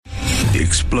The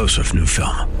explosive new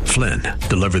film, Flynn,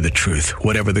 deliver the truth,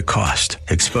 whatever the cost,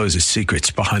 exposes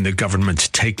secrets behind the government's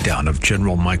takedown of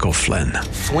General Michael Flynn.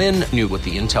 Flynn knew what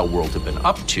the intel world had been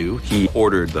up to. He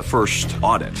ordered the first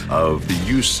audit of the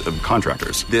use of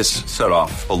contractors. This set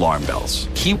off alarm bells.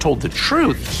 He told the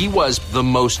truth. He was the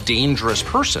most dangerous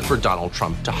person for Donald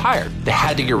Trump to hire. They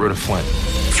had to get rid of Flynn.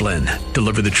 Flynn,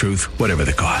 deliver the truth, whatever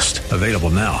the cost. Available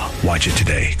now. Watch it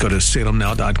today. Go to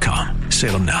salemnow.com.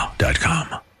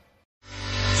 salemnow.com.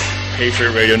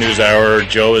 Patriot Radio News Hour.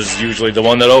 Joe is usually the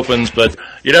one that opens, but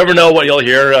you never know what you'll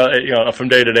hear, from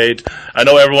day to day. I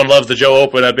know everyone loves the Joe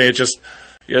Open. I mean, it's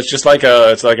just like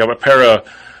a pair of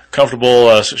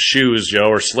comfortable shoes, Joe,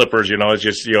 or slippers. It's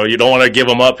just you don't want to give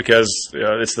them up because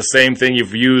it's the same thing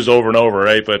you've used over and over,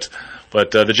 right? But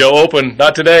the Joe Open,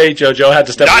 not today. Joe had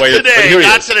to step away.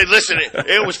 Not today. Listen,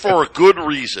 it was for a good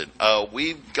reason.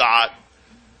 We've got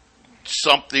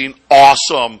something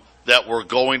awesome that we're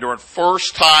going to run.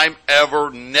 First time ever,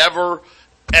 never,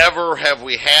 ever have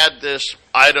we had this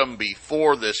item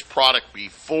before, this product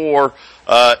before.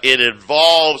 It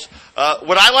involves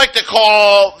what I like to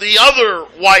call the other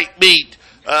white meat.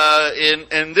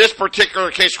 In this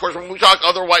particular case, of course, when we talk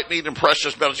other white meat and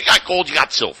precious metals, you got gold, you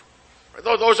got silver.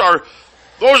 Those are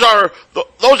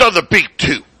the big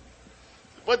two.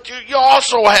 But you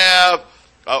also have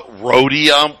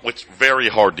rhodium, which is very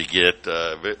hard to get,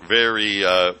 very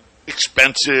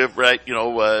expensive, right? You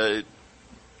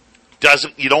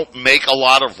don't make a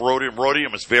lot of rhodium.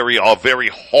 Rhodium is very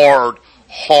hard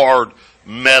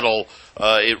metal.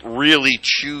 It really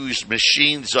chews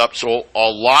machines up, so a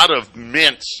lot of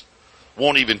mints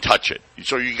won't even touch it.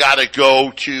 So you got to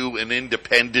go to an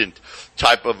independent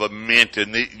type of a mint,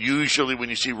 and usually when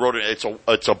you see rhodium,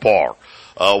 it's a bar,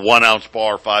 1 ounce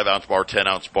bar, 5 ounce bar, 10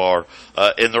 ounce bar,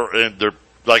 and they're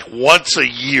like once a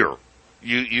year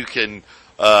you can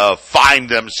find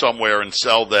them somewhere and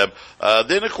sell them.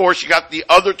 Then of course you got the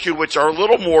other two, which are a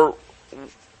little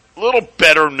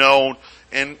better known,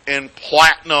 in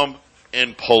platinum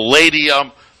and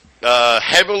palladium.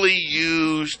 Heavily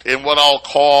used in what I'll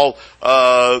call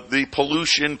the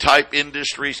pollution type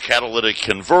industries, catalytic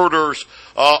converters,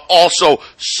 also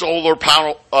solar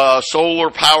power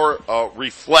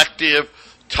reflective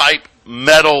type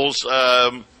metals,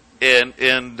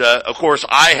 and of course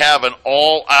I have an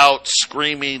all out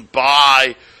screaming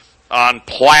buy on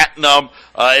platinum.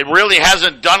 It really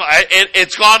hasn't done.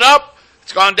 It's gone up,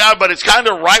 it's gone down, but it's kind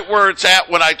of right where it's at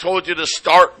when I told you to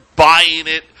start buying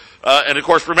it. And of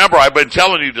course, remember, I've been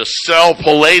telling you to sell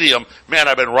palladium. Man,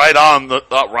 I've been right on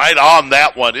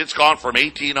that one. It's gone from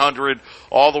 1,800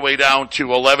 all the way down to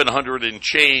 1,100 and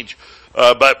change.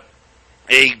 But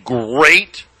a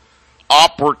great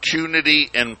opportunity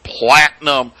in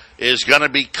platinum is going to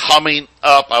be coming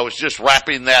up. I was just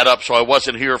wrapping that up, so I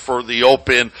wasn't here for the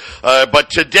open.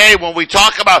 But today, when we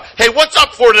talk about, hey, what's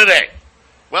up for today?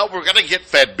 Well, we're going to get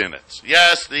Fed minutes.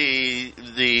 Yes,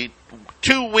 the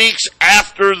 2 weeks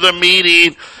after the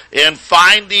meeting, and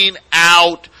finding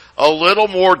out a little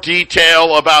more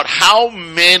detail about how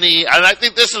many, and I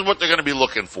think this is what they're going to be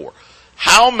looking for,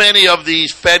 how many of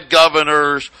these Fed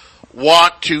governors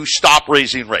want to stop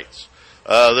raising rates.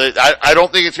 I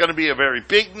don't think it's going to be a very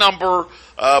big number,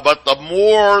 but the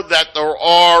more that there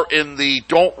are in the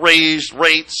don't raise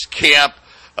rates camp,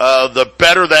 the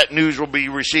better that news will be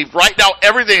received. Right now,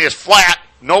 everything is flat.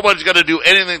 Nobody's going to do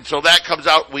anything until that comes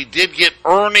out. We did get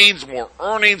more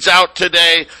earnings out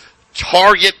today.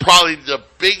 Target, probably the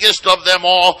biggest of them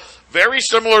all, very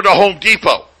similar to Home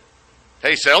Depot.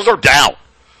 Hey, sales are down.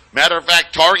 Matter of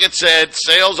fact, Target said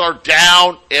sales are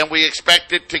down, and we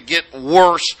expect it to get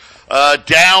worse,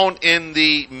 down in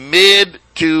the mid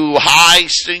to high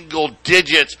single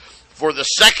digits for the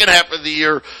second half of the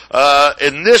year.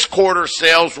 In this quarter,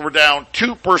 sales were down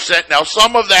 2%. Now,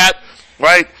 some of that,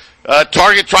 right,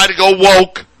 Target tried to go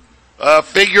woke,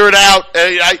 figure it out.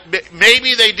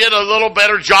 Maybe they did a little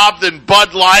better job than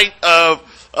Bud Light of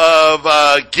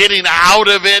getting out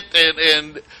of it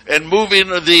and moving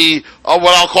the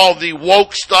what I'll call the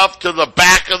woke stuff to the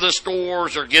back of the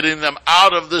stores, or getting them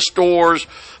out of the stores.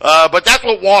 But that's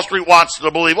what Wall Street wants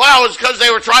to believe. Well, it's because they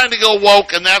were trying to go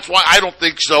woke, and that's why. I don't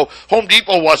think so. Home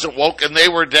Depot wasn't woke, and they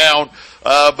were down.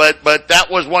 But that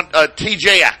was one,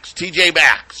 TJ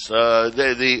Maxx,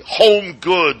 the home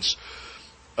goods,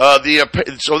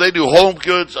 so they do home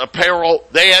goods, apparel.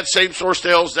 They had same store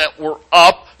sales that were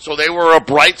up, so they were a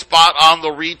bright spot on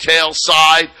the retail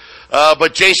side.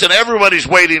 But Jason, everybody's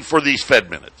waiting for these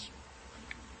Fed minutes.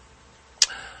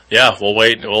 Yeah, we'll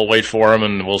wait for them,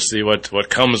 and we'll see what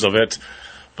comes of it.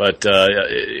 But,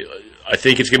 I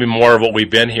think it's going to be more of what we've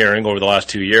been hearing over the last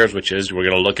 2 years, which is we're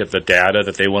going to look at the data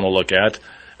that they want to look at,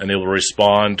 and they will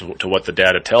respond to what the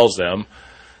data tells them.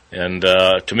 And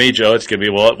to me, Joe, it's going to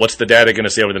be, well, what's the data going to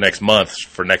say over the next month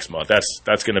for next month?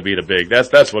 That's going to be the big.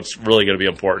 That's what's really going to be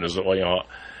important. Is, well,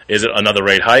 is it another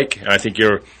rate hike? And I think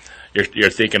you're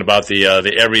thinking about the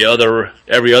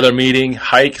every other meeting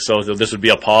hike. So this would be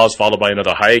a pause followed by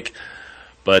another hike.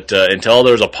 But until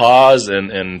there's a pause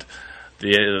and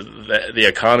the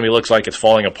economy looks like it's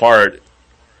falling apart,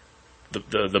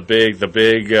 the big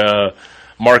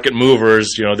market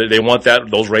movers, they want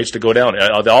those rates to go down.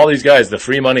 All these guys, the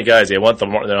free money guys, they want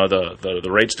the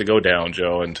rates to go down,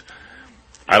 Joe. And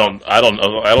I don't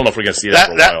know if we're going to see that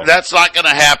for a while. That's not going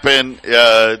to happen.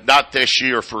 Not this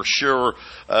year for sure.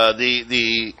 I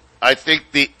think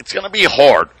it's going to be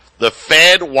hard. The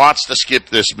Fed wants to skip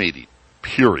this meeting.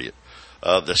 Period.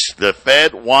 The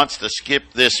Fed wants to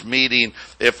skip this meeting.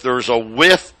 If there's a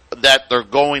whiff that they're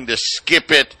going to skip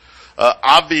it,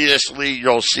 obviously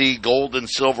you'll see gold and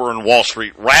silver and Wall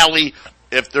Street rally.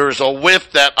 If there's a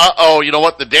whiff that, you know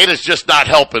what, the data's just not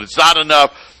helping, it's not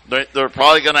enough, they're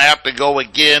probably going to have to go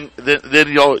again. Then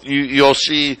you'll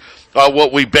see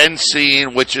what we've been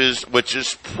seeing, which is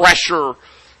pressure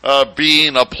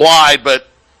being applied. But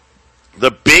the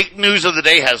big news of the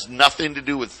day has nothing to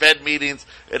do with Fed meetings.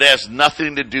 It has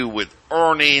nothing to do with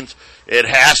earnings. It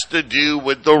has to do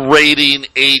with the rating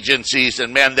agencies.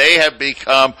 And, man, they have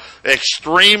become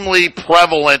extremely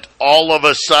prevalent all of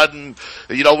a sudden.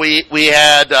 We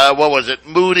had,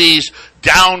 Moody's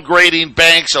downgrading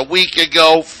banks a week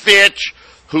ago. Fitch,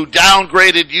 who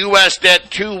downgraded U.S. debt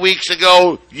 2 weeks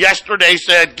ago, yesterday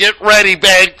said, get ready,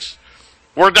 banks.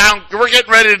 We're getting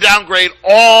ready to downgrade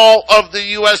all of the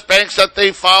U.S. banks that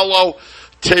they follow.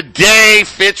 Today,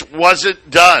 Fitch wasn't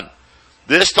done.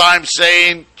 This time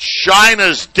saying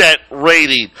China's debt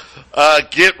rating.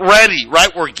 Get ready,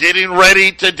 right? We're getting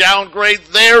ready to downgrade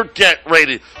their debt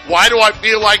rating. Why do I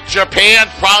feel like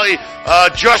Japan's probably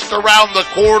just around the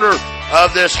corner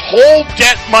of this whole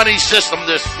debt money system,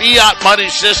 this fiat money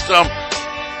system?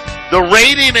 The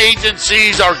rating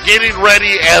agencies are getting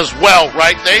ready as well,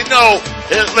 right? They know,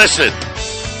 listen,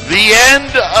 the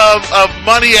end of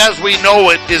money as we know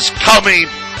it is coming,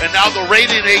 and now the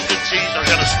rating agencies are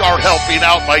going to start helping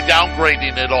out by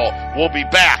downgrading it all. We'll be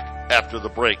back after the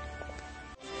break.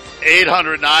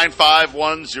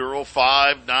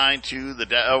 800-951-0592. The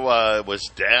Dow was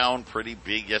down pretty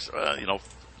big, yes,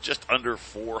 just under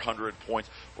 400 points.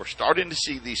 We're starting to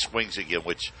see these swings again,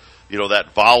 which,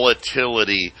 that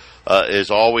volatility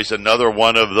is always another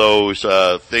one of those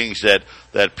things that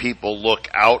people look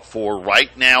out for.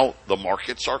 Right now, the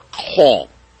markets are calm.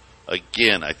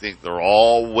 Again, I think they're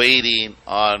all waiting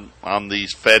on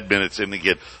these Fed minutes. And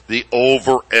again, the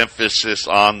overemphasis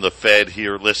on the Fed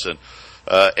here. Listen,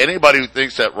 anybody who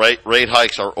thinks that rate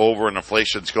hikes are over and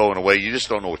inflation's going away, you just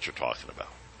don't know what you're talking about.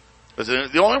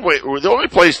 The only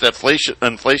place that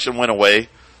inflation went away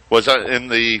was in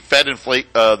the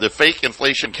the fake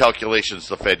inflation calculations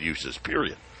the Fed uses.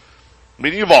 Period. I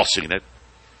mean, you've all seen it,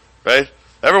 right?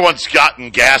 Everyone's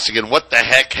gotten gas again. What the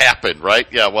heck happened, right?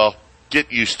 Yeah, well,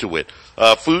 get used to it.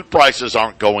 Food prices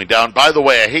aren't going down. By the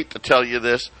way, I hate to tell you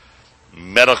this,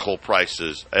 medical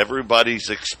prices. Everybody's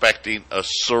expecting a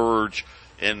surge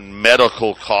in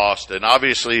medical cost, and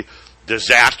obviously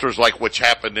disasters like what's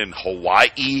happened in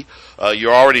Hawaii,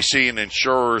 you're already seeing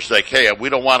insurers like, hey, we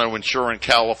don't want to insure in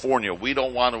California. We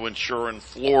don't want to insure in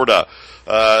Florida.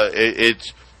 Are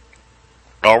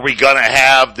we going to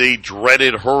have the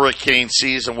dreaded hurricane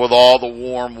season with all the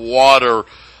warm water?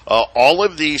 All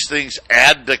of these things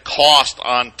add to cost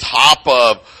on top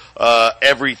of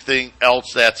everything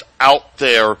else that's out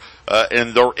there,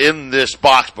 and they're in this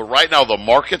box. But right now, the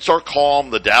markets are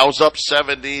calm. The Dow's up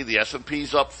 70, the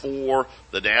S&P's up 4,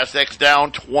 the Nasdaq's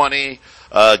down 20.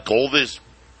 Gold is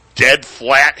dead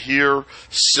flat here.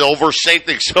 Silver, same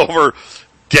thing. Silver,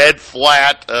 dead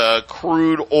flat.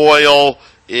 Crude oil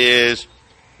is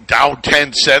down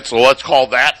 10 cents, so let's call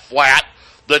that flat.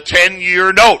 The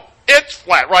 10-year note, it's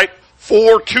flat, right?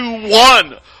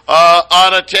 4.21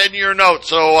 on a 10-year note.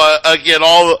 So again,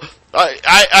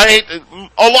 I hate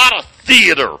a lot of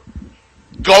theater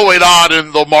going on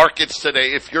in the markets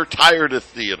today. If you're tired of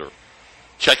theater,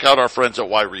 check out our friends at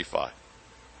Y-Refi.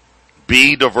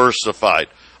 Be diversified.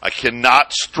 I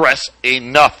cannot stress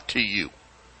enough to you.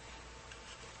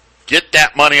 Get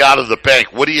that money out of the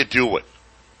bank. What are you doing?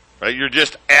 Right? You're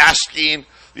just asking.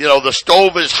 The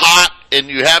stove is hot and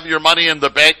you have your money in the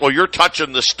bank. Well, you're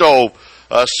touching the stove.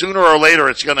 Sooner or later,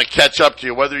 it's going to catch up to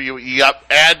you. Whether you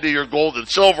add to your gold and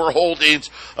silver holdings,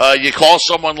 you call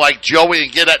someone like Joey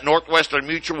and get at Northwestern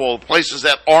Mutual, places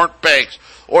that aren't banks,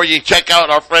 or you check out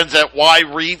our friends at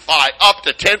Y-Refi, up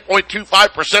to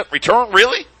 10.25% return.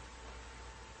 Really?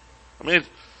 I mean,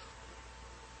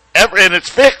 and it's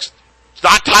fixed. It's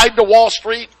not tied to Wall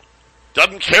Street.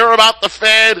 Doesn't care about the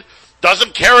Fed.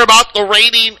 Doesn't care about the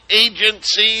rating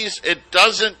agencies. It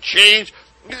doesn't change.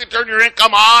 You can turn your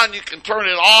income on. You can turn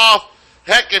it off.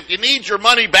 Heck, if you need your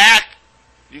money back,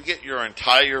 you get your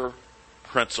entire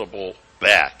principal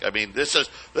back. I mean, this is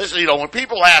when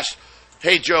people ask,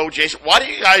 hey, Joe, Jason, why do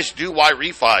you guys do why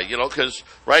refi? Because,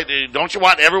 right, don't you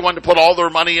want everyone to put all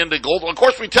their money into gold? Well, of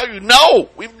course, we tell you,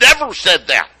 no, we've never said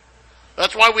that.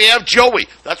 That's why we have Joey.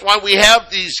 That's why we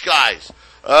have these guys.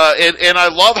 And I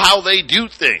love how they do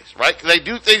things, right? They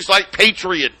do things like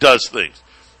Patriot does things.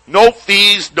 No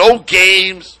fees, no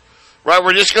games, right?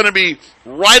 We're just going to be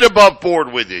right above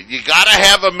board with you. You got to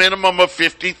have a minimum of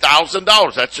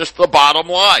 $50,000. That's just the bottom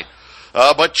line.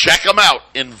 But check them out.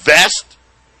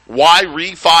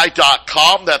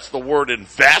 InvestYRefi.com. That's the word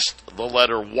invest, the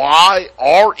letter Y,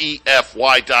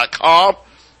 REFY.com.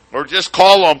 Or just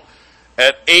call them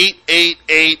at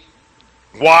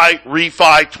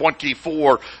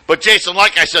 888-Y-REFI-24. But Jason,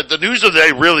 like I said, the news of the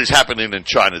day really is happening in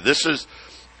China. This is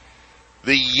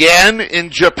the yen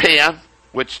in Japan,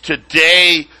 which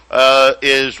today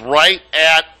is right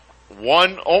at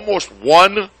almost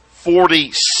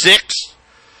 146.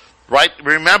 Right?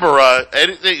 Remember,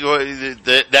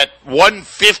 that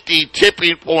 150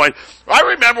 tipping point. I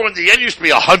remember when the yen used to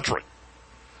be 100.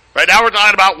 Right now we're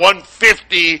talking about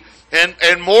 150,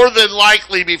 and more than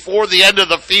likely before the end of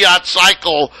the fiat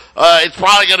cycle, it's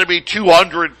probably going to be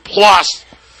 200 plus,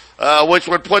 which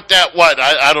would put that,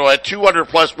 I don't know, at 200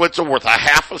 plus, what's it worth? A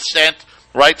half a cent,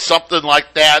 right? Something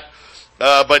like that.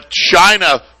 But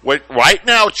China, right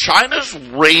now, China's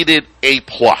rated A+.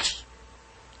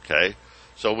 Okay?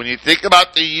 So when you think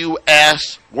about the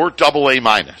U.S., we're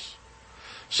AA-.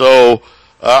 So,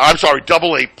 I'm sorry,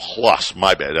 AA+,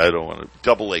 my bad. I don't want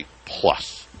to, AA+.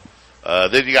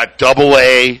 Then you got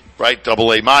AA, right,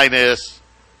 AA-,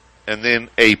 and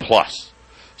then A+.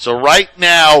 So right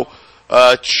now,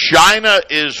 China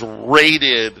is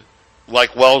rated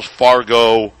like Wells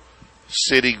Fargo,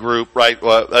 Citigroup, right?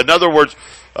 In other words,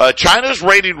 China's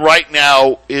rating right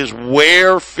now is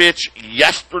where Fitch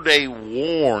yesterday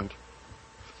warned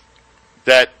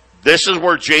that this is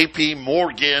where J.P.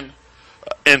 Morgan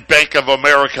and Bank of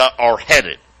America are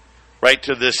headed, right,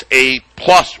 to this A+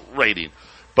 rating.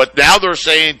 But now they're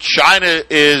saying China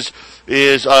is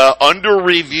under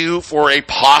review for a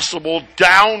possible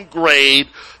downgrade.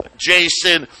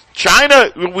 Jason,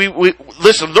 China, we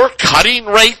listen, they're cutting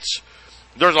rates.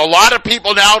 There's a lot of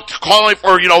people now calling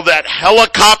for, that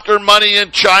helicopter money in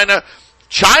China.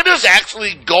 China's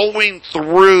actually going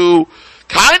through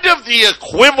kind of the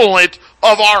equivalent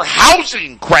of our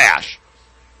housing crash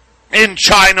in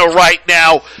China right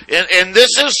now. And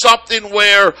this is something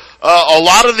where a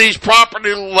lot of these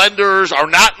property lenders are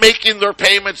not making their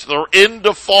payments. They're in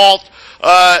default.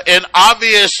 And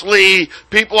obviously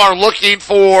people are looking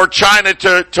for China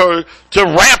to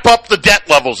ramp up the debt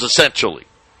levels, essentially.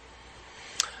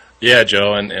 Yeah,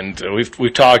 Joe, and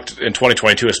we've talked in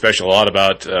 2022 especially a lot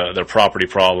about their property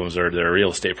problems or their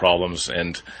real estate problems,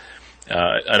 and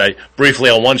I briefly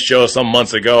on one show some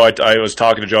months ago, I was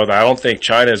talking to Joe that I don't think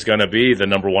China is going to be the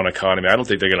number one economy. I don't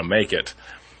think they're going to make it.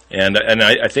 And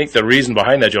I think the reason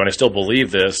behind that, Joe, and I still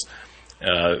believe this,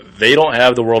 they don't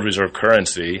have the world reserve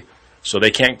currency, so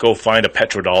they can't go find a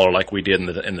petrodollar like we did in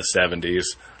the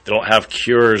 70s. They don't have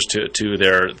cures to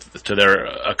their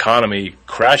economy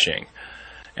crashing.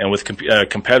 And with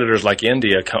competitors like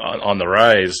India on the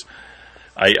rise,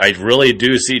 I really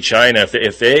do see China.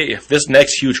 If this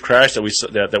next huge crash that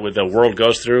the world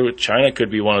goes through, China could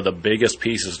be one of the biggest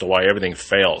pieces to why everything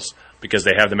fails, because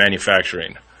they have the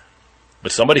manufacturing.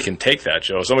 But somebody can take that,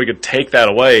 Joe. Somebody could take that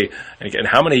away. And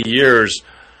how many years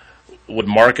would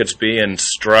markets be in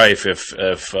strife if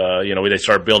they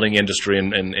start building industry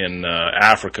in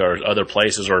Africa or other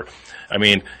places? Or, I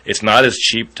mean, it's not as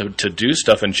cheap to do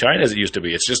stuff in China as it used to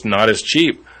be. It's just not as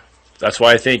cheap. That's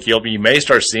why I think you may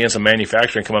start seeing some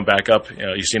manufacturing coming back up.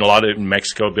 You've seen a lot of it in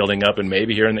Mexico building up, and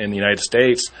maybe here in the United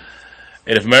States.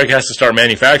 And if America has to start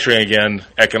manufacturing again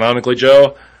economically,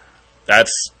 Joe,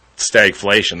 that's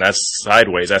stagflation. That's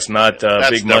sideways. That's not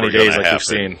big money days like we've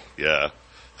seen. Yeah.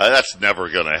 That's never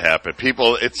going to happen.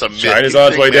 People, it's a myth. China's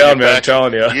on its way down, man, I'm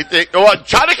telling you. You think,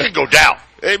 China can go down.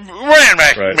 We're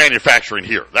in manufacturing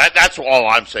here. That's all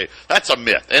I'm saying. That's a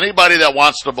myth. Anybody that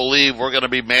wants to believe we're going to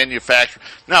be manufacturing.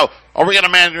 Now, are we going to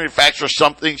manufacture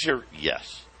some things here?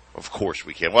 Yes. Of course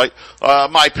we can. Like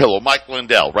MyPillow, Mike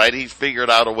Lindell, right? He's figured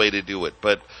out a way to do it.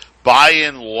 But by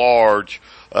and large,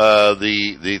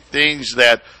 the things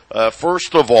that,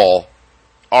 first of all,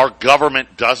 our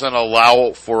government doesn't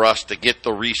allow for us to get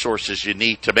the resources you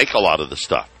need to make a lot of the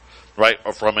stuff. right,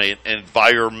 from an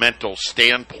environmental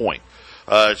standpoint.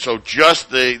 So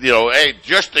just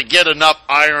just to get enough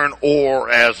iron ore,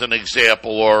 as an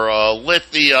example, or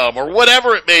lithium, or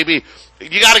whatever it may be,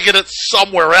 you got to get it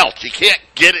somewhere else. You can't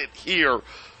get it here.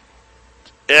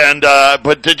 And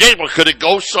but today, could it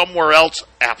go somewhere else?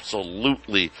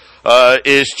 Absolutely.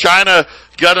 Is China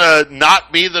gonna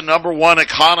not be the number one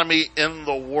economy in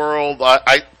the world?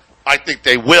 I think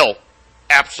they will.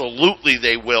 Absolutely,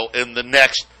 they will in the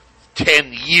next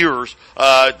 10 years.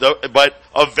 But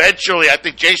eventually, I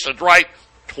think Jason's right.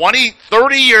 20,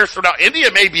 30 years from now, India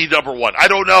may be number one. I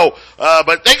don't know.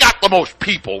 But they got the most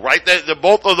people, right?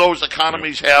 Both of those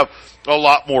economies have a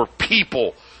lot more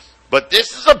people. But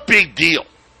this is a big deal.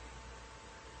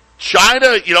 China,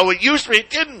 it used to be, it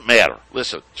didn't matter.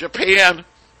 Listen, Japan,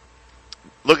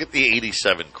 look at the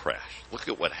 87 crash. Look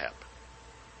at what happened.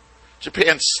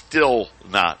 Japan's still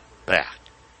not back.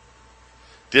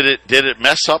 Did it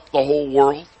mess up the whole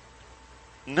world?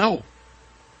 No,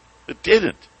 it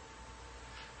didn't.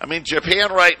 I mean,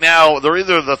 Japan right now, they're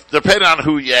either depending on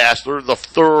who you ask, they're the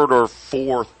third or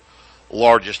fourth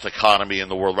largest economy in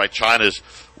the world, right? China's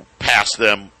passed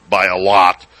them by a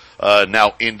lot.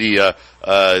 Now India,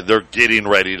 they're getting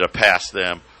ready to pass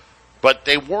them, but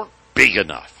they weren't big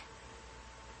enough.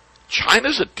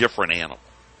 China's a different animal.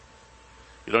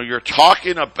 You're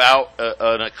talking about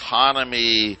an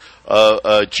economy,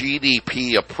 a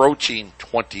GDP approaching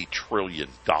 $20 trillion.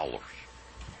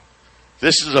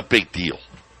 This is a big deal.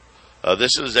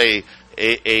 This is a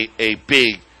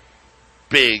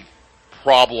big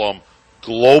problem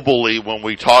globally when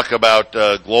we talk about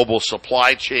global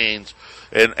supply chains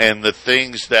and the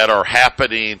things that are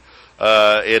happening.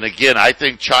 And again, I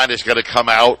think China's going to come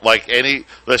out like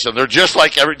listen, they're just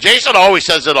like Jason always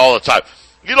says it all the time.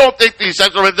 You don't think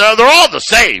they're all the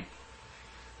same,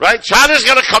 right? China's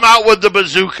going to come out with the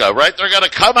bazooka, right? They're going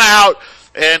to come out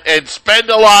and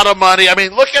spend a lot of money. I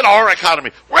mean, look at our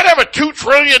economy. We're going to have a $2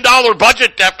 trillion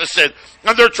budget deficit,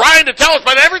 and they're trying to tell us,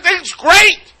 but everything's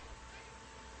great.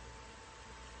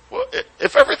 Well,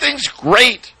 if everything's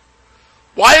great,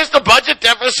 why is the budget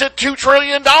deficit $2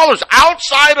 trillion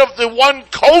outside of the one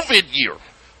COVID year?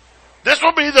 This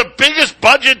will be the biggest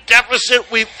budget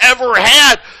deficit we've ever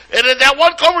had. And in that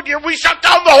one COVID year, we shut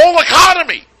down the whole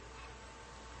economy.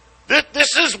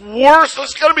 This is worse. This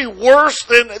is going to be worse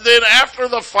than after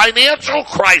the financial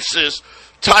crisis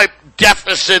type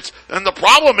deficits. And the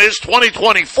problem is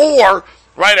 2024,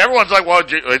 right? Everyone's like, well,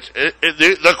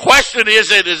 the question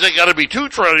isn't, is it going to be $2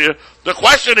 trillion? The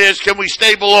question is, can we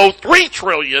stay below $3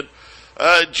 trillion?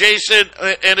 Jason,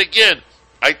 and again,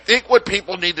 I think what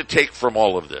people need to take from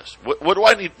all of this, what do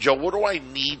I need, Joe, what do I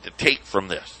need to take from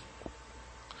this?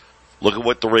 Look at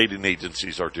what the rating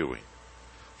agencies are doing.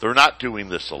 They're not doing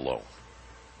this alone.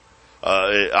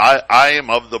 I am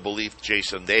of the belief,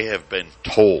 Jason, they have been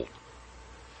told,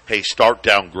 hey, start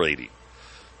downgrading.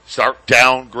 Start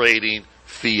downgrading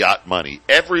fiat money.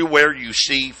 Everywhere you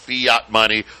see fiat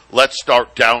money, let's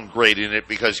start downgrading it,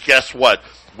 because guess what?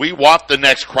 We want the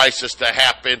next crisis to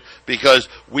happen because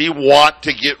we want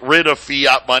to get rid of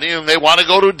fiat money, and they want to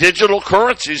go to digital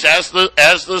currencies as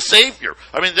the savior.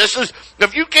 I mean, this is,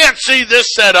 if you can't see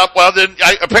this setup, well, then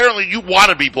apparently you want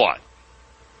to be blind.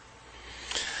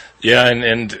 Yeah,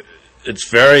 and it's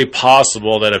very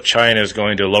possible that if China is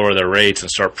going to lower their rates and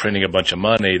start printing a bunch of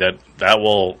money, that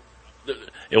will,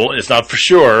 it's not for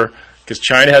sure, because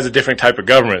China has a different type of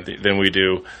government than we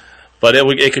do. But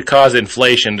it could cause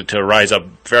inflation to rise up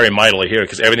very mightily here,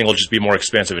 because everything will just be more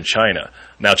expensive in China.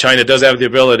 Now, China does have the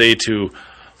ability to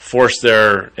force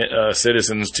their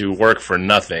citizens to work for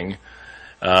nothing.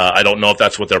 I don't know if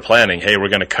that's what they're planning. Hey, we're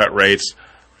going to cut rates,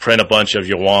 print a bunch of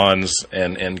yuans,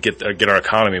 and get our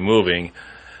economy moving.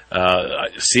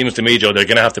 It seems to me, Joe, they're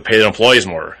going to have to pay their employees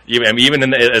more,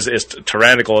 even as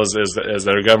tyrannical as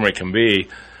their government can be.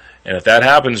 And if that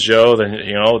happens, Joe, then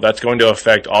that's going to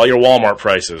affect all your Walmart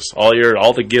prices, all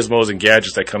the gizmos and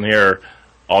gadgets that come here.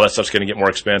 All that stuff's going to get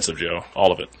more expensive, Joe.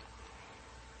 All of it.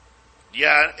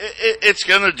 Yeah, it's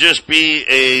going to just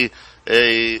be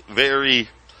a very,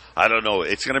 I don't know.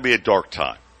 It's going to be a dark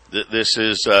time. This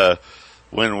is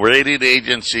when rating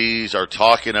agencies are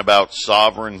talking about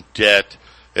sovereign debt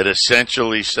and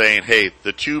essentially saying, hey,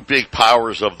 the two big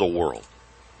powers of the world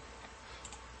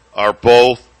are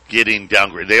both getting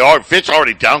downgraded. Fitch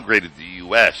already downgraded the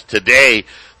U.S. Today,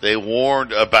 they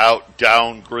warned about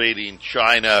downgrading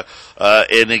China.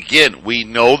 And again, we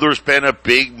know there's been a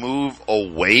big move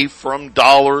away from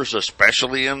dollars,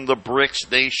 especially in the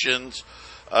BRICS nations.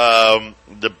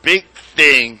 The big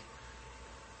thing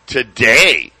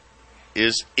today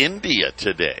is India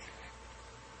today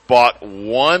bought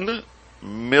 $1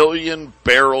 million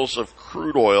barrels of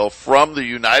crude oil from the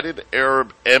United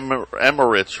Arab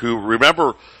Emirates, who,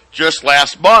 remember, just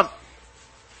last month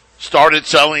started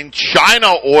selling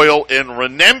China oil in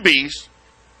renminbis.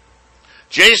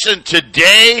 Jason,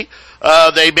 today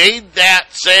they made that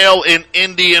sale in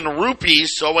Indian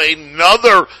rupees, so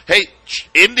India,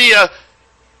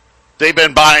 they've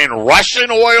been buying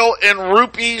Russian oil in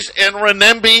rupees and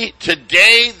renminbi.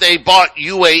 Today they bought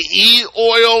UAE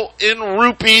oil in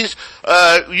rupees.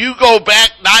 You go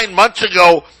back 9 months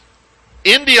ago,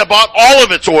 India bought all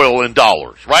of its oil in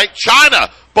dollars, right?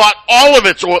 China bought all of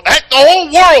its oil. Heck, the whole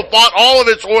world bought all of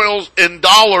its oils in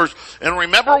dollars. And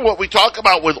remember what we talk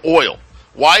about with oil.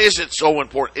 Why is it so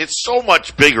important? It's so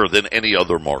much bigger than any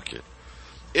other market.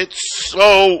 It's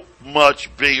so much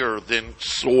bigger than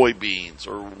soybeans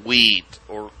or wheat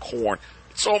or corn.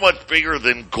 It's so much bigger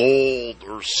than gold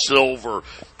or silver.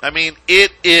 I mean,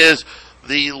 it is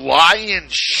the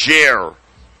lion's share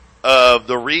of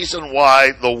the reason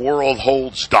why the world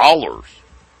holds dollars,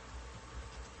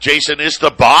 Jason, is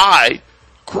to buy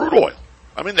crude oil.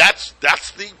 I mean, that's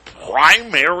the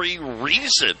primary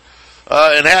reason.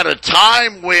 And at a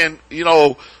time when,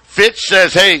 Fitch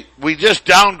says, hey, we just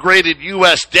downgraded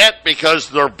U.S. debt because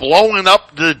they're blowing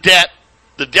up the debt.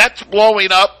 The debt's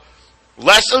blowing up.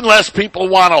 Less and less people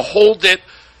want to hold it.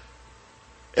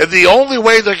 And the only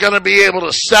way they're going to be able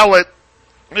to sell it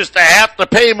is to have to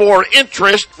pay more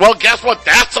interest. Well, guess what?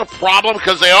 That's a problem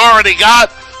because they already got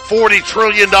 $40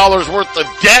 trillion worth of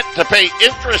debt to pay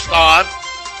interest on.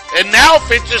 And now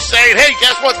Fitch is saying, hey,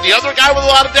 guess what? The other guy with a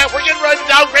lot of debt, we're getting ready to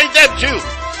downgrade them too.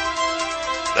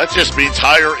 That just means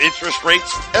higher interest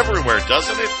rates everywhere,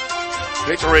 doesn't it?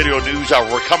 Patriot Radio News Hour.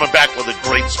 We're coming back with a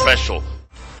great special.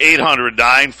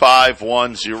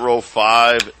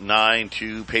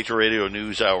 800-951-0592. Patriot Radio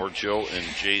News Hour. Joe and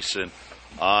Jason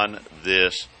on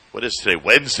this, what is today?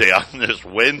 Wednesday. On this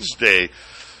Wednesday.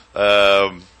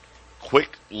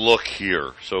 Quick look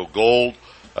here. So gold,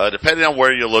 depending on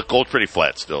where you look, gold's pretty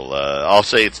flat still. I'll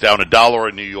say it's down $1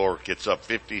 in New York. It's up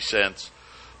 50 cents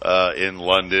in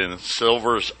London.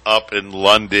 Silver's up in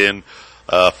London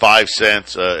 5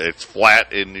 cents. It's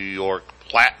flat in New York.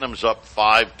 Platinum's up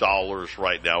 $5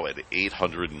 right now at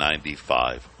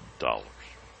 $895.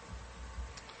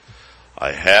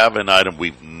 I have an item.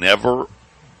 We've never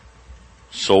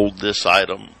sold this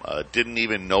item. Didn't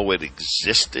even know it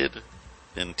existed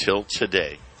until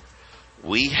today.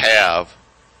 We have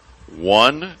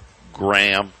 1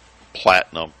 gram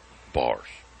platinum bars.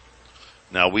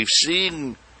 Now, we've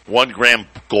seen 1 gram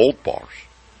gold bars.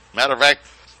 Matter of fact,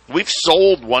 we've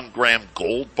sold 1 gram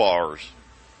gold bars.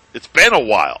 It's been a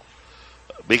while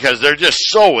because they're just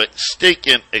so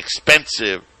stinking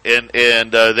expensive, and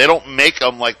they don't make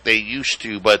them like they used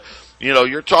to. But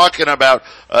you're talking about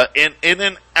in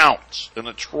an ounce, in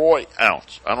a troy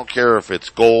ounce. I don't care if it's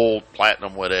gold,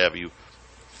 platinum, what have you.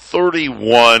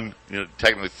 31,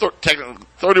 technically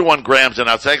 31 grams an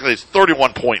ounce. Technically, it's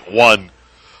 31.1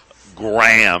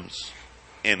 grams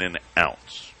in an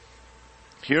ounce.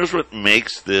 Here's what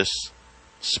makes this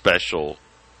special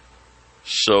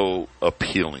so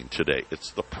appealing today. It's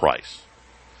the price.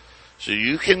 So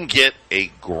you can get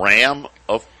a gram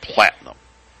of platinum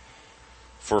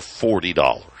for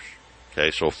 $40. Okay,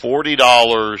 so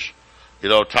 $40,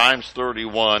 times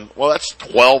 31, well, that's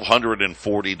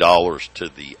 $1,240 to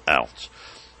the ounce.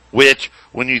 Which,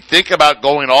 when you think about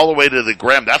going all the way to the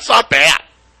gram, that's not bad.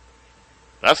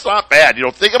 That's not bad.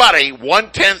 Think about a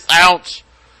 1/10 ounce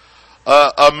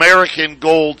American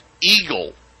Gold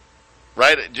Eagle,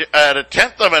 right? At a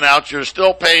 1/10 of an ounce, you're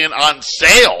still paying on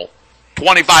sale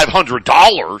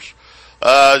 $2,500.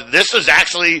 This is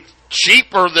actually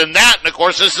cheaper than that, and of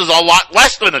course, this is a lot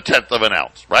less than a 1/10 of an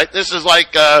ounce, right? This is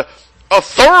like a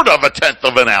third of a 1/10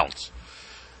 of an ounce.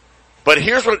 But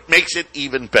here's what makes it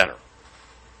even better.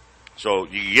 So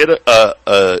you get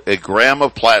a gram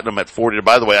of platinum at 40.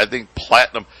 By the way, I think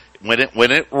platinum, when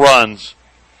it runs,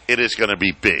 it is going to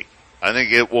be big. I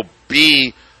think it will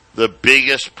be the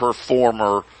biggest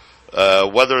performer,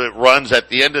 whether it runs at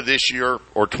the end of this year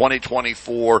or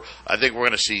 2024. I think we're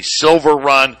going to see silver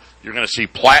run. You're going to see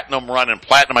platinum run, and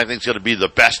platinum, I think, is going to be the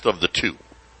best of the two.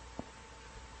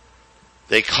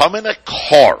 They come in a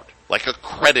card, like a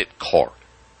credit card.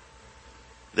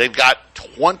 They've got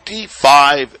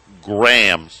 25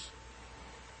 grams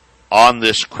on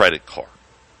this credit card.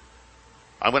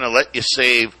 I'm going to let you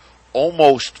save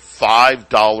almost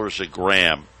 $5 a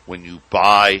gram when you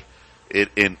buy it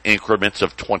in increments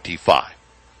of 25.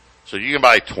 So you can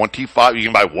buy 25, you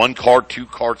can buy 1 card, 2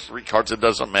 cards, 3 cards, it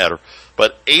doesn't matter.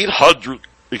 But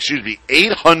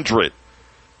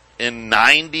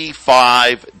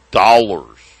 $895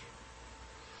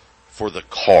 for the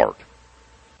card.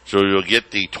 So you'll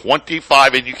get the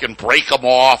 25, and you can break them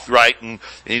off, right? And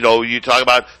you talk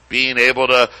about being able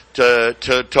to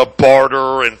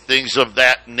barter and things of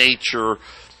that nature.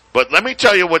 But let me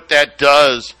tell you what that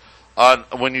does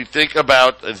when you think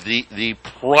about the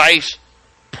price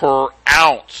per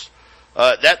ounce.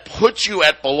 That puts you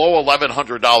at below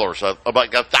 $1,100,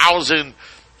 about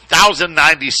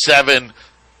 $1,097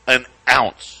 an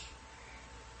ounce.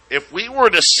 If we were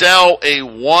to sell a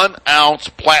 1 ounce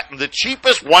platinum, the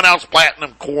cheapest 1 ounce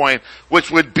platinum coin,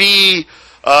 which would be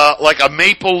like a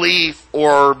maple leaf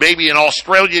or maybe an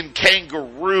Australian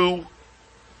kangaroo,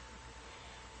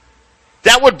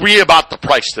 that would be about the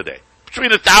price today,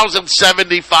 between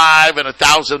 $1,075 and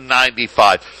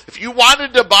 $1,095. If you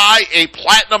wanted to buy a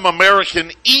platinum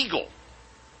American Eagle,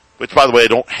 which by the way I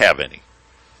don't have any,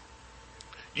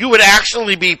 you would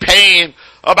actually be paying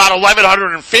about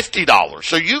 $1,150.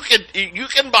 So you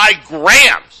can buy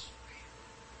grams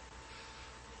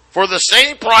for the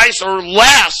same price or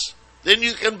less than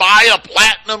you can buy a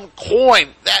platinum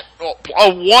coin, a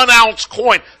 1 ounce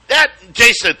coin. That,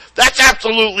 Jason, that's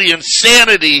absolutely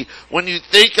insanity when you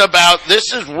think about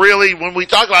this. Is really when we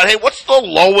talk about, hey, what's the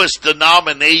lowest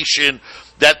denomination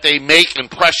that they make in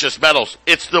precious metals?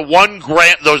 It's the 1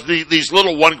 gram, these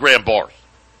little 1 gram bars.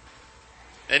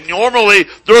 And normally,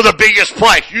 they're the biggest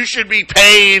price. You should be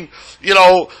paying,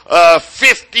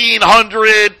 $1,500,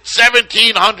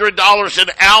 $1,700 an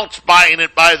ounce buying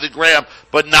it by the gram.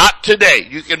 But not today.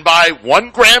 You can buy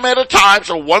 1 gram at a time,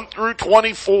 so 1 through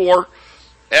 24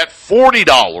 at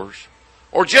 $40.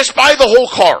 Or just buy the whole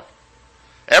card.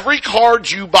 Every card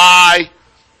you buy,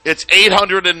 it's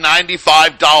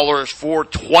 $895 for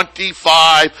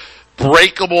 25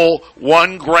 breakable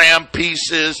 1 gram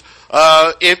pieces.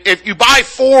 If you buy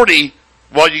 40,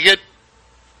 well, you get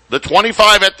the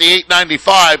 25 at the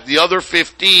 $895, the other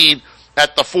 15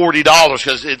 at the $40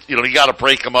 because you got to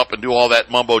break them up and do all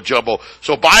that mumbo jumbo.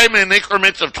 So buy them in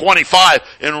increments of 25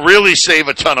 and really save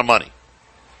a ton of money.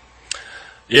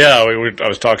 Yeah, I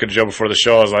was talking to Joe before the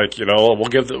show. I was like,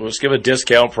 let's give a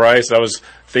discount price. I was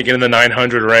thinking in the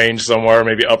 900 range somewhere,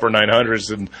 maybe upper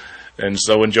 900s, and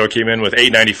so when Joe came in with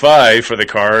 $895 for the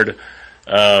card.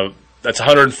 That's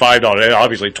 $105.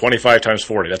 Obviously, 25 times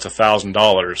 40. That's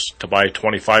 $1,000 to buy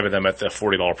 25 of them at the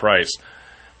 $40 price.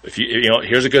 If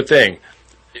here's a good thing.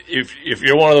 If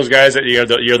you're one of those guys that you're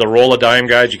the roll a dime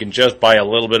guys, you can just buy a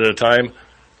little bit at a time.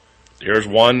 Here's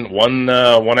one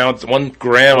ounce, 1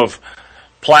 gram of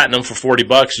platinum for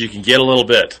 $40. You can get a little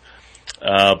bit.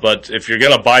 But if you're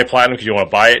gonna buy platinum because you want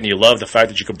to buy it and you love the fact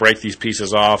that you can break these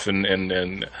pieces off and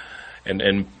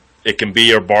it can be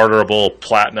your barterable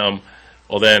platinum.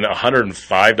 Well, then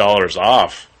 $105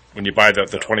 off when you buy the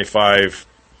 25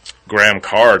 gram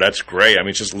card. That's great. I mean,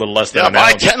 it's just a little less than an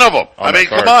buy ounce 10 of them. I mean,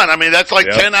 come on. I mean, that's like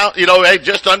 10 ounce,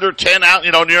 just under 10 ounce,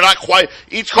 and you're not quite,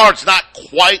 each card's not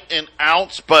quite an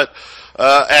ounce, but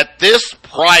at this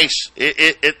price,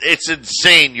 it's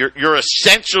insane. You're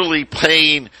essentially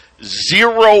paying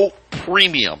zero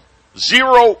premium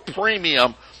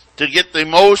to get the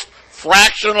most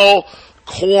fractional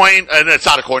coin, and it's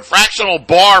not a coin, fractional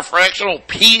bar, fractional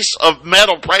piece of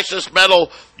metal, precious metal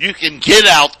you can get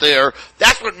out there.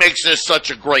 That's what makes this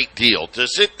such a great deal. To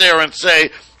sit there and say,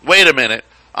 wait a minute,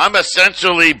 I'm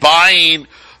essentially buying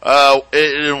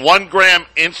in 1 gram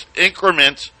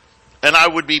increments, and I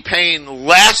would be paying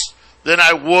less than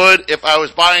I would if I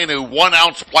was buying a 1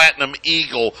 ounce platinum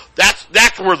Eagle.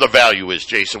 That's where the value is,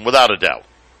 Jason, without a doubt.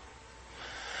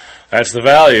 That's the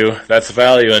value.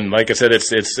 And like I said,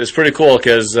 it's pretty cool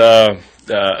because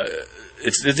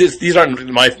these aren't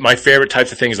my favorite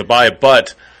types of things to buy.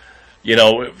 But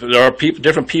there are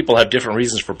different people have different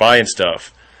reasons for buying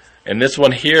stuff. And this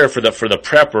one here for the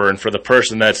prepper and for the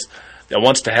person that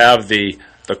wants to have the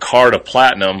card of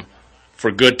platinum for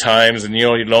good times and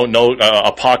no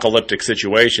apocalyptic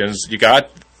situations. You got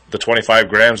the 25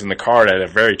 grams in the card at a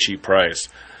very cheap price.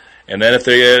 And then if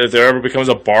there ever becomes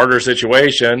a barter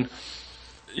situation,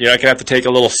 I can have to take a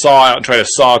little saw out and try to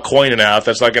saw a coin out.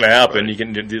 That's not going to happen.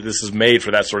 This is made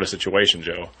for that sort of situation,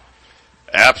 Joe.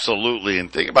 Absolutely. And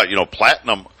think about,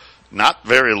 platinum not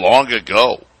very long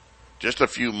ago, just a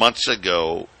few months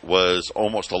ago, was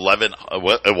almost it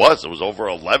was over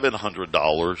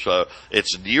 $1,100.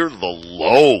 It's near the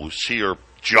lows here,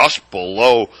 just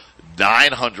below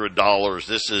 $900.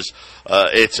 This is,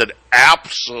 it's an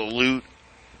absolute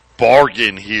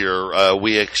bargain here.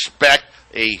 We expect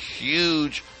a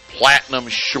huge platinum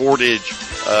shortage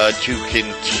to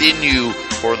continue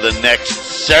for the next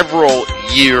several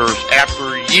years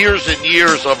after years and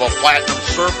years of a platinum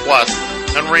surplus.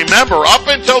 And remember, up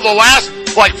until the last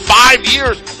 5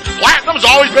 years, Platinum's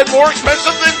always been more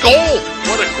expensive than gold.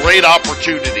 What a great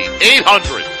opportunity.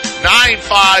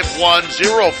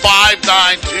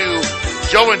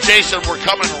 800-951-0592. Joe and Jason, we're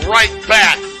coming right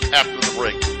back after the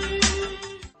break.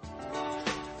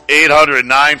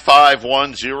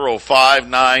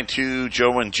 800-951-0592.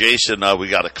 Joe and Jason, we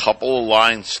got a couple of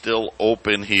lines still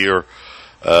open here.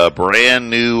 Brand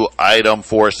new item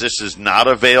for us. This is not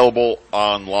available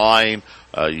online.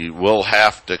 You will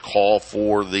have to call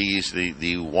for these,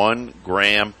 the 1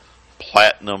 gram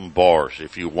platinum bars.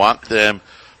 If you want them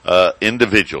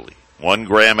individually, 1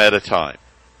 gram at a time,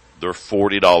 they're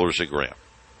 $40 a gram.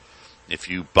 If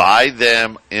you buy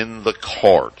them in the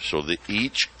card, so that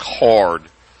each card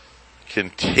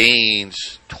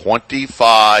contains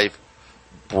 25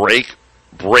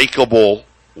 breakable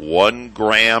 1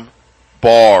 gram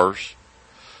bars,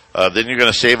 then you're going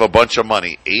to save a bunch of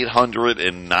money.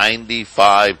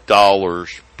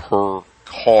 $895 per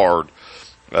card,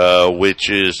 which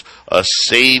is a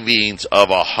savings of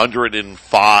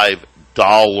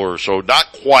 $105. So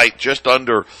not quite, just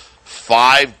under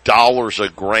 $5 a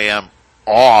gram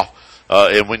off.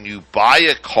 And when you buy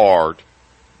a card,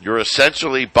 you're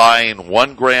essentially buying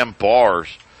 1 gram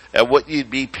bars at what you'd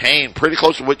be paying, pretty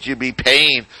close to what you'd be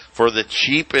paying for the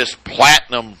cheapest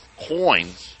platinum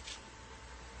coins.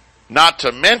 Not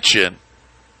to mention,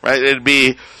 right, it'd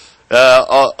be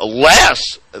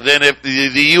less than if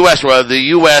the U.S.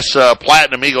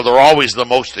 Platinum Eagle, they're always the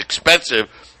most expensive.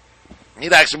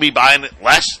 You'd actually be buying it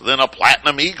less than a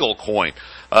Platinum Eagle coin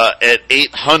at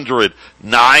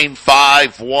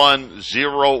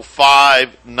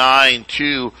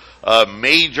 800-951-0592. A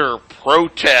major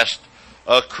protest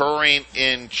occurring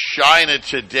in China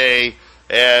today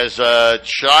as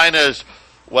China's,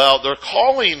 well, they're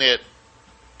calling it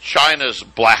China's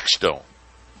Blackstone.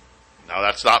 Now,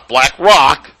 that's not black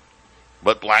rock,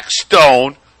 but black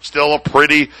stone. Still a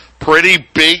pretty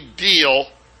big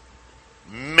deal.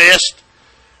 Missed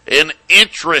an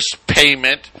interest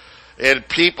payment, and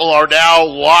people are now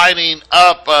lining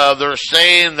up. They're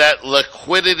saying that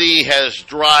liquidity has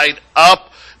dried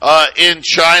up in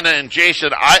China. And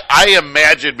Jason, I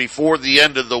imagine before the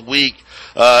end of the week,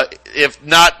 if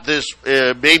not this,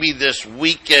 maybe this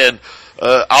weekend,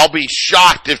 I'll be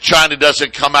shocked if China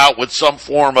doesn't come out with some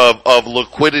form of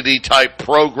liquidity type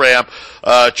program,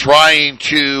 trying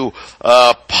to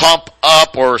pump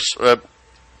up or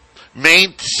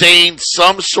maintain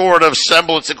some sort of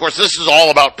semblance. Of course, this is all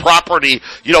about property.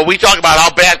 You know, we talk about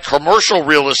how bad commercial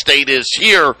real estate is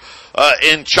here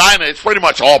in China. It's pretty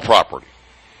much all property.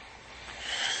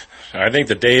 I think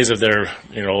the days of their,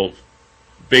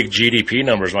 big GDP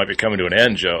numbers might be coming to an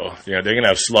end, Joe. They're going to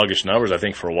have sluggish numbers, I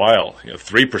think, for a while.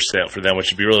 3% for them,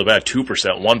 which would be really bad. 2%,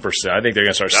 1%. I think they're going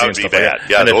to start seeing stuff like that.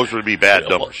 Yeah, those would be bad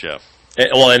numbers. Yeah.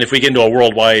 Well, and if we get into a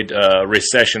worldwide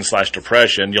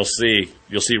recession/depression, you'll see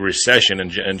recession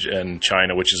in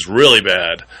China, which is really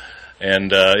bad.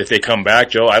 And if they come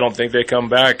back, Joe, I don't think they come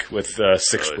back with 6%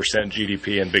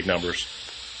 GDP and big numbers.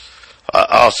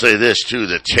 I'll say this too: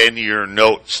 the 10-year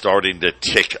note starting to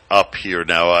tick up here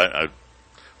now.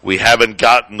 We haven't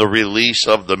gotten the release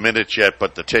of the minutes yet,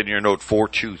 but the 10-year note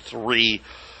 4.23.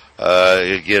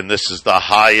 Again, this is the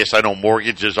highest. I know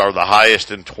mortgages are the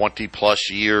highest in 20-plus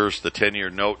years. The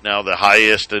 10-year note now the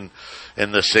highest in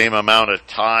the same amount of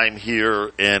time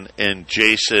here. And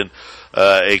Jason,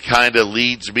 it kind of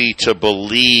leads me to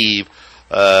believe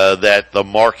that the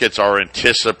markets are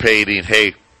anticipating,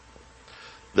 hey,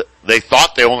 they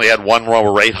thought they only had one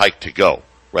more rate hike to go,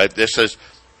 right? This is,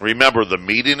 remember, the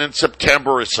meeting in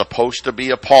September is supposed to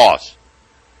be a pause.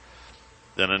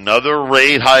 Then another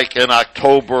rate hike in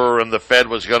October, and the Fed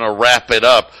was going to wrap it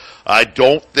up. I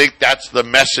don't think that's the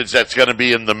message that's going to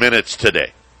be in the minutes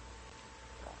today.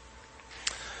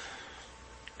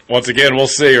 Once again, we'll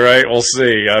see, right? We'll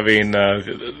see. I mean,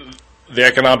 the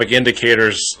economic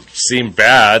indicators seem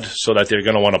bad, so that they're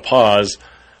going to want to pause,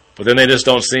 but then they just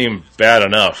don't seem bad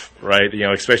enough, right?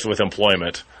 Especially with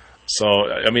employment. So,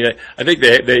 I mean, I think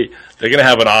they're going to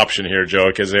have an option here, Joe,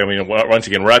 because, once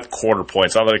again, we're at quarter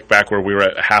points. It's not like back where we were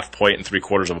at a half point and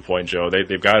 3/4 of a point, Joe.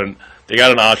 They've got an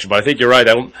option, but I think you're right.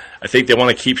 I think they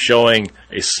want to keep showing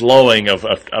a slowing of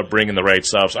bringing the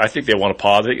rates up. So I think they want to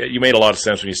pause. You made a lot of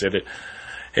sense when you said that,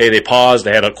 hey, they paused,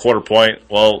 they had a quarter point.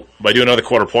 Well, by doing another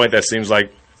quarter point, that seems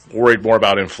like worried more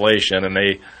about inflation, and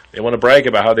they want to brag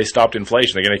about how they stopped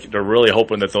inflation. They're really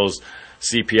hoping that those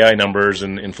CPI numbers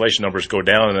and inflation numbers go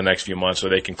down in the next few months so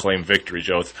they can claim victory,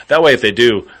 Joe. That way, if they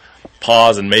do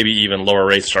pause and maybe even lower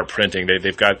rates start printing,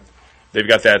 they've got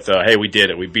that, hey, we did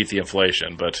it, we beat the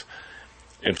inflation. But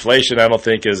inflation, I don't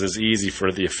think, is as easy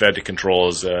for the Fed to control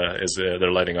as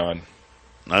they're letting on.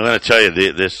 I'm going to tell you,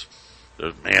 this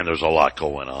There's a lot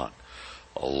going on.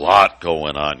 A lot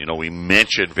going on. You know, we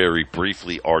mentioned very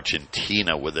briefly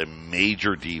Argentina with a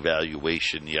major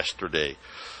devaluation yesterday.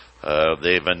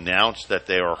 They've announced that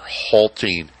they are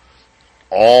halting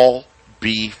all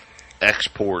beef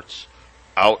exports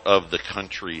out of the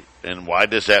country. And why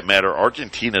does that matter?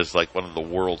 Argentina is like one of the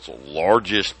world's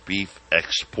largest beef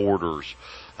exporters.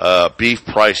 Beef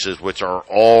prices, which are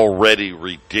already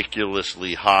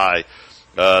ridiculously high.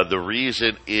 The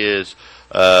reason is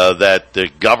that the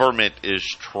government is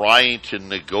trying to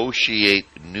negotiate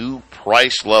new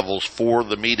price levels for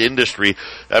the meat industry.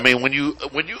 I mean, when you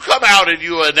come out and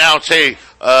you announce, hey,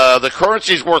 the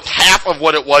currency's worth half of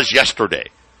what it was yesterday,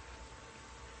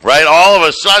 right? All of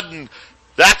a sudden,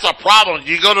 that's a problem.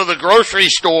 You go to the grocery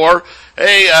store,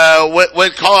 hey,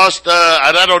 what cost,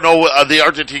 and I don't know, the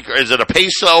Argentine, is it a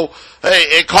peso? Hey,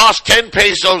 it cost 10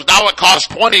 pesos, now it costs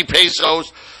 20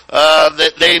 pesos.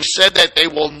 They've said that they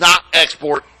will not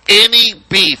export any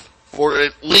beef for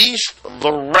at least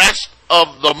the rest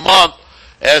of the month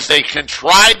as they can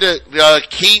try to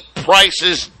keep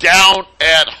prices down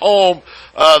at home.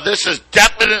 This is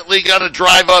definitely going to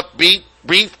drive up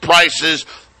beef prices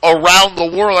around the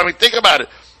world. I mean, think about it.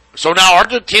 So now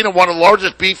Argentina, one of the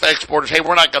largest beef exporters, hey,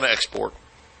 we're not going to export.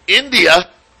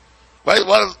 India, right,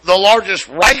 one of the largest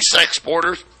rice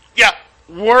exporters, yeah,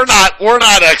 we're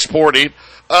not exporting.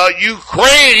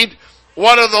 Ukraine,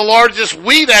 one of the largest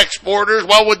wheat exporters,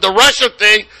 well, with the Russia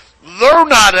thing, they're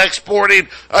not exporting.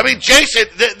 I mean, Jason,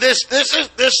 this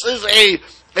is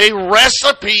a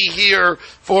recipe here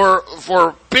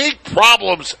for big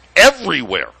problems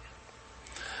everywhere.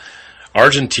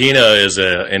 Argentina is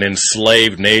an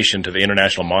enslaved nation to the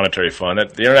International Monetary Fund.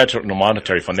 The International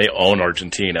Monetary Fund, they own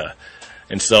Argentina.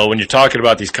 And so when you're talking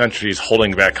about these countries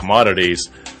holding back commodities,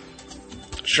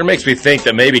 sure makes me think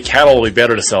that maybe cattle will be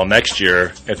better to sell next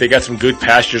year. If they got some good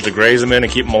pastures to graze them in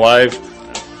and keep them alive,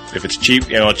 if it's cheap,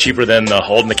 cheaper than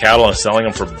holding the cattle and selling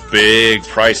them for big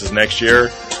prices next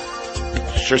year,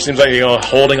 sure seems like,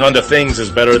 holding on to things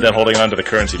is better than holding on to the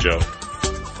currency, Joe.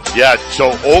 Yeah,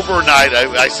 so overnight,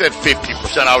 I said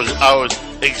 50%. I was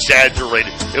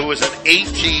exaggerating. It was an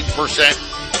 18%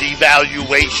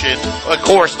 devaluation. Of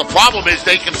course, the problem is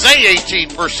they can say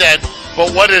 18%,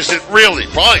 but what is it really?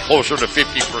 Probably closer to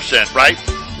 50%, right?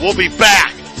 We'll be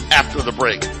back after the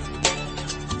break.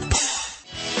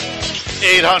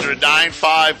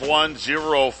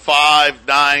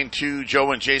 800-951-0592.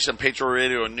 Joe and Jason, Patriot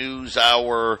Radio News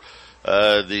Hour.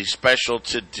 The special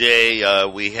today,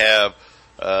 we have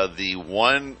the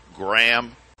 1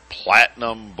 gram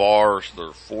platinum bars. They're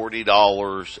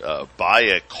 $40. Buy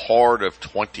a card of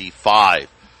 25.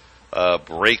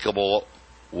 Breakable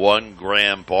 1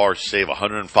 gram bars save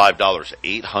 $105.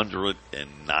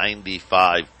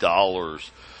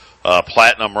 $895.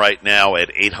 Platinum right now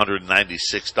at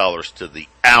 $896 to the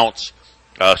ounce.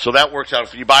 So that works out.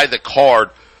 If you buy the card,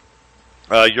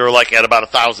 you're like at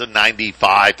about $1,095,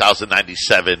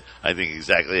 $1,097, I think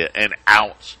exactly, an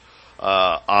ounce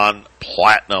on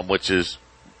platinum, which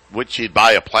you'd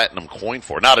buy a platinum coin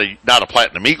for. Not a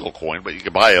platinum eagle coin, but you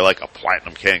could buy like a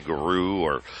platinum kangaroo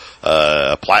or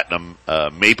a platinum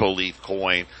maple leaf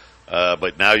coin.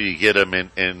 But now you get them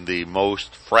in the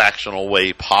most fractional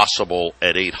way possible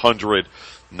at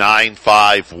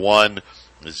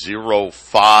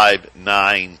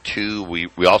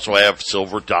 800-951-0592. We also have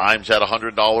silver dimes at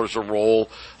 $100 a roll.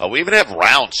 We even have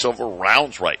silver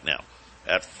rounds right now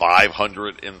at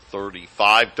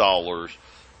 $535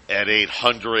 at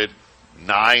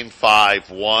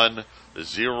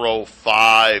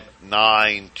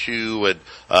 800-951-0592. And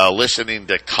listening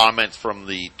to comments from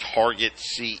the Target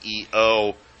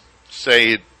CEO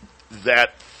saying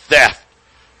that theft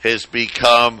has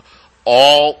become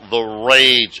all the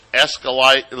rage,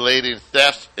 escalating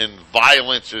thefts and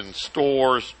violence in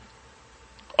stores,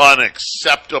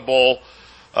 unacceptable.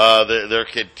 There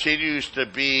continues to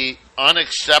be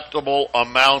unacceptable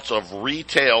amounts of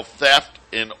retail theft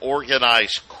and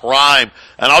organized crime.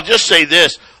 And I'll just say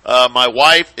this, my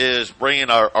wife is bringing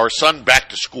our son back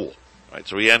to school, right?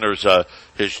 So he enters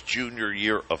his junior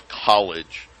year of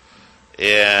college.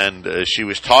 And she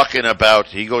was talking about,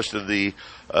 he goes to the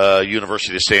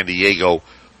University of San Diego,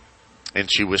 and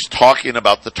she was talking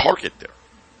about the Target there.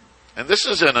 And this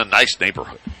is in a nice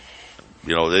neighborhood.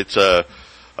 It's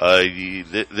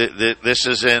this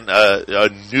is in a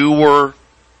newer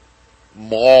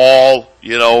mall,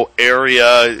 area,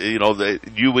 that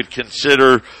you would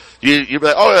consider, you'd be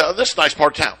like, oh, yeah, this is a nice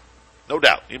part of town. No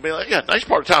doubt. You'd be like, yeah, nice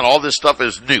part of town. All this stuff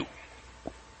is new.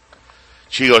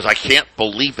 She goes, I can't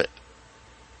believe it.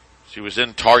 She was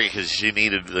in Target because she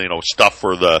needed, stuff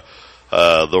for the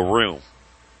room.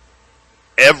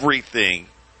 everything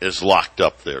is locked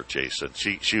up there, Jason.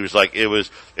 She was like, it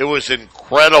was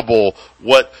incredible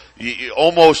what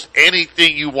almost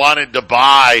anything you wanted to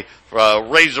buy,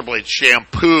 razor blade,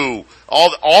 shampoo,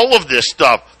 all of this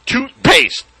stuff,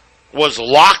 toothpaste was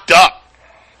locked up.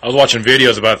 I was watching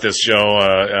videos about this,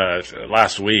 Joe,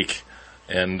 last week,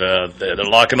 and they're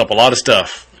locking up a lot of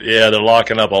stuff. Yeah, they're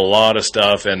locking up a lot of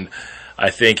stuff, and I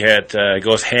think it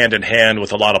goes hand in hand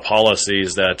with a lot of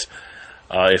policies that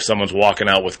if someone's walking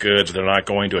out with goods, they're not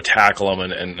going to tackle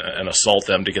them and assault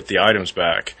them to get the items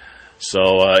back.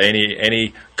 So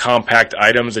any compact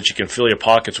items that you can fill your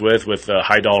pockets with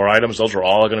high-dollar items, those are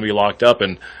all going to be locked up,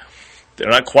 and they're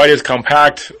not quite as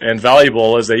compact and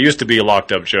valuable as they used to be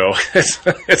locked up, Joe.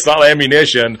 It's not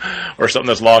ammunition or something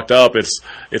that's locked up. It's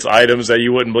items that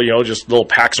you wouldn't, just little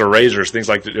packs of razors, things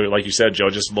like you said, Joe,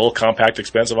 just little compact,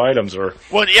 expensive items. Or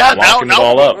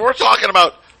now we're talking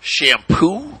about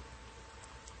shampoo.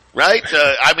 Right?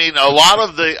 I mean, a lot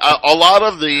of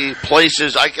the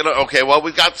places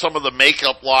we've got some of the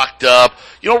makeup locked up.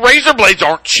 Razor blades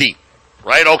aren't cheap,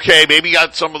 right? Okay, maybe you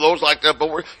got some of those locked up,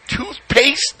 but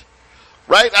toothpaste,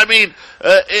 right? I mean,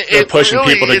 they're pushing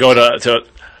people to go to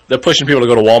they're pushing people to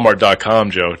go to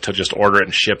Walmart.com, Joe, to just order it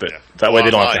and ship it. That way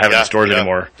they don't have to have it in stores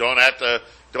anymore. Don't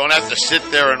have to sit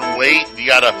there and wait. You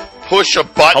got to push a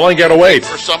button. How long you got to wait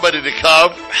for somebody to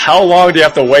come? How long do you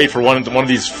have to wait for one of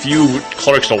these few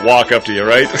clerks to walk up to you,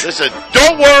 right? Listen,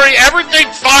 don't worry.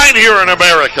 Everything's fine here in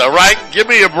America, right? Give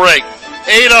me a break.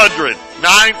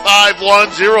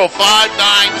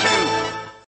 800-951-0592.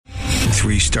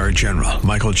 Three-star General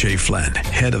Michael J. Flynn,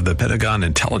 head of the Pentagon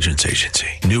Intelligence Agency,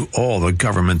 knew all the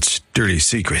government's dirty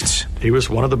secrets. He was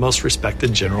one of the most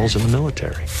respected generals in the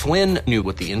military. Flynn knew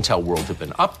what the intel world had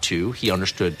been up to. He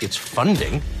understood its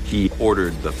funding. He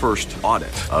ordered the first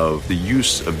audit of the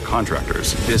use of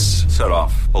contractors. This set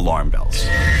off alarm bells.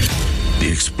 The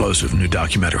explosive new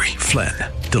documentary, Flynn,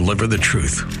 Deliver the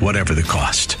Truth, Whatever the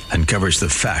Cost, uncovers the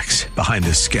facts behind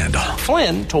this scandal.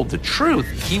 Flynn told the truth.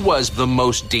 He was the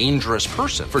most dangerous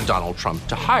person for Donald Trump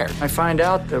to hire. I find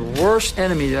out the worst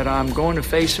enemy that I'm going to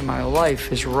face in my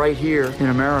life is right here in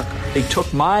America. They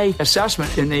took my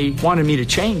assessment and they wanted me to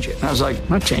change it. And I was like, I'm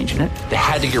not changing it. They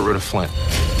had to get rid of Flynn.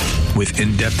 With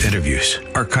in-depth interviews,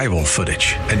 archival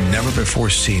footage, and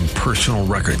never-before-seen personal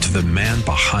records of the man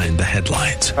behind the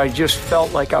headlines. I just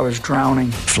felt like I was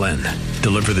drowning. Flynn,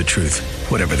 Deliver the Truth,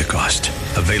 Whatever the Cost.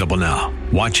 Available now.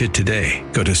 Watch it today.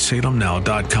 Go to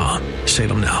salemnow.com.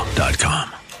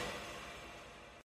 salemnow.com.